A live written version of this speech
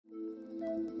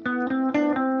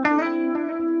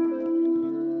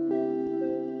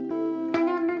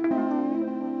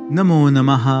Namo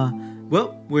Namaha.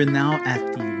 Well, we're now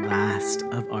at the last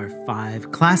of our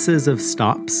 5 classes of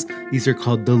stops. These are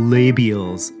called the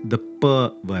labials, the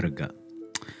प-varga.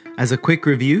 As a quick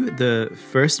review, the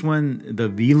first one, the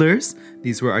velars,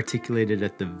 these were articulated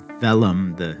at the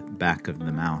velum, the back of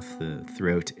the mouth, the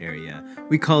throat area.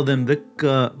 We call them the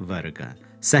क-varga.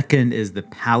 Second is the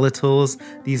palatals.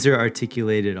 These are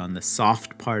articulated on the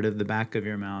soft part of the back of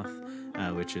your mouth,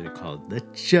 which are called the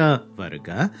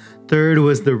च-varga. Third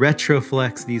was the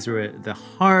retroflex. These were the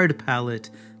hard palate,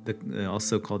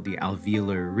 also called the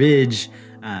alveolar ridge,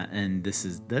 and this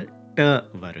is the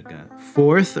ट-varga.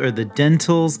 Fourth are the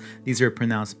dentals. These are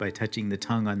pronounced by touching the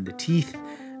tongue on the teeth,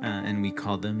 and we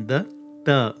call them the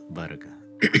т-varga.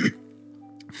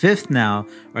 Fifth now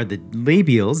are the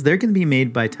labials. They're going to be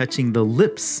made by touching the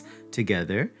lips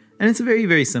together, and it's a very,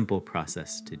 very simple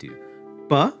process to do.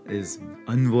 Pa is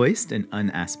unvoiced and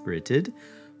unaspirated.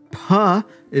 Pa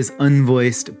is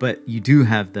unvoiced, but you do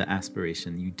have the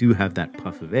aspiration. You do have that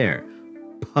puff of air.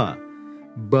 Pa.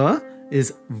 Ba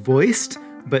is voiced,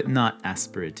 but not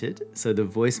aspirated. So the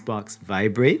voice box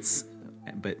vibrates,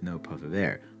 but no puff of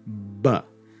air. Ba.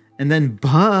 And then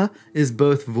ba is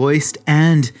both voiced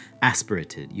and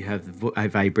aspirated. You have a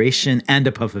vibration and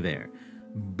a puff of air.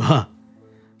 Ba.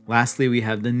 Lastly, we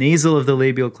have the nasal of the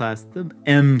labial class, the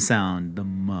M sound, the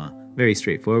ma. Very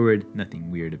straightforward,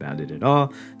 nothing weird about it at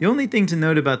all. The only thing to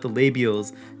note about the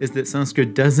labials is that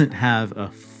Sanskrit doesn't have a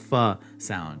fa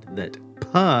sound, that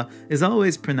pa is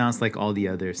always pronounced like all the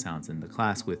other sounds in the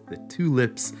class with the 2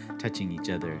 lips touching each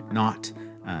other, not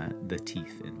the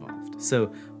teeth involved.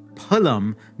 So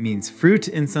phalam means fruit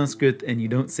in Sanskrit, and you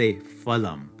don't say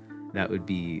phalam. That would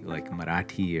be like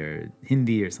Marathi or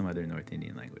Hindi or some other North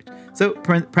Indian language. So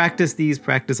practice these,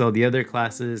 practice all the other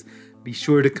classes. Be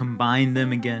sure to combine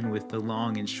them again with the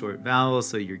long and short vowels,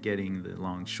 so you're getting the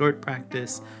long short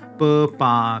practice. Pa,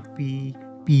 pa, pi,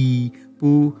 pi,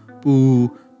 pu,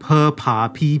 pu, pa, pa,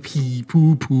 pi, pi,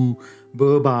 pu, pu,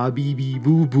 ba, ba, bi, bi,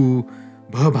 bu, bu,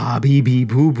 ba, ba, bi, bi,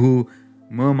 bu, bu,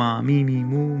 ma, ma, mi, mi,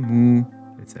 mu, mu,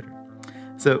 etc.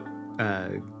 So,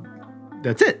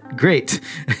 that's it. Great.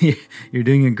 You're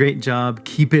doing a great job.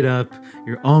 Keep it up.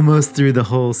 You're almost through the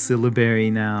whole syllabary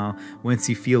now. Once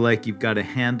you feel like you've got a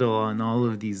handle on all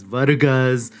of these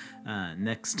vargas,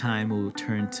 next time we'll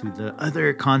turn to the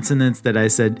other consonants that I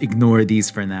said ignore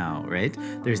these for now, right?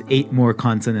 There's 8 more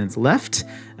consonants left.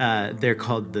 They're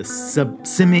called the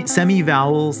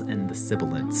semi-vowels and the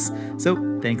sibilants.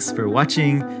 So thanks for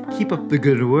watching. Keep up the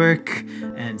good work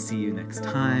and see you next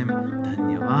time.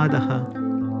 Dhanyavadaha.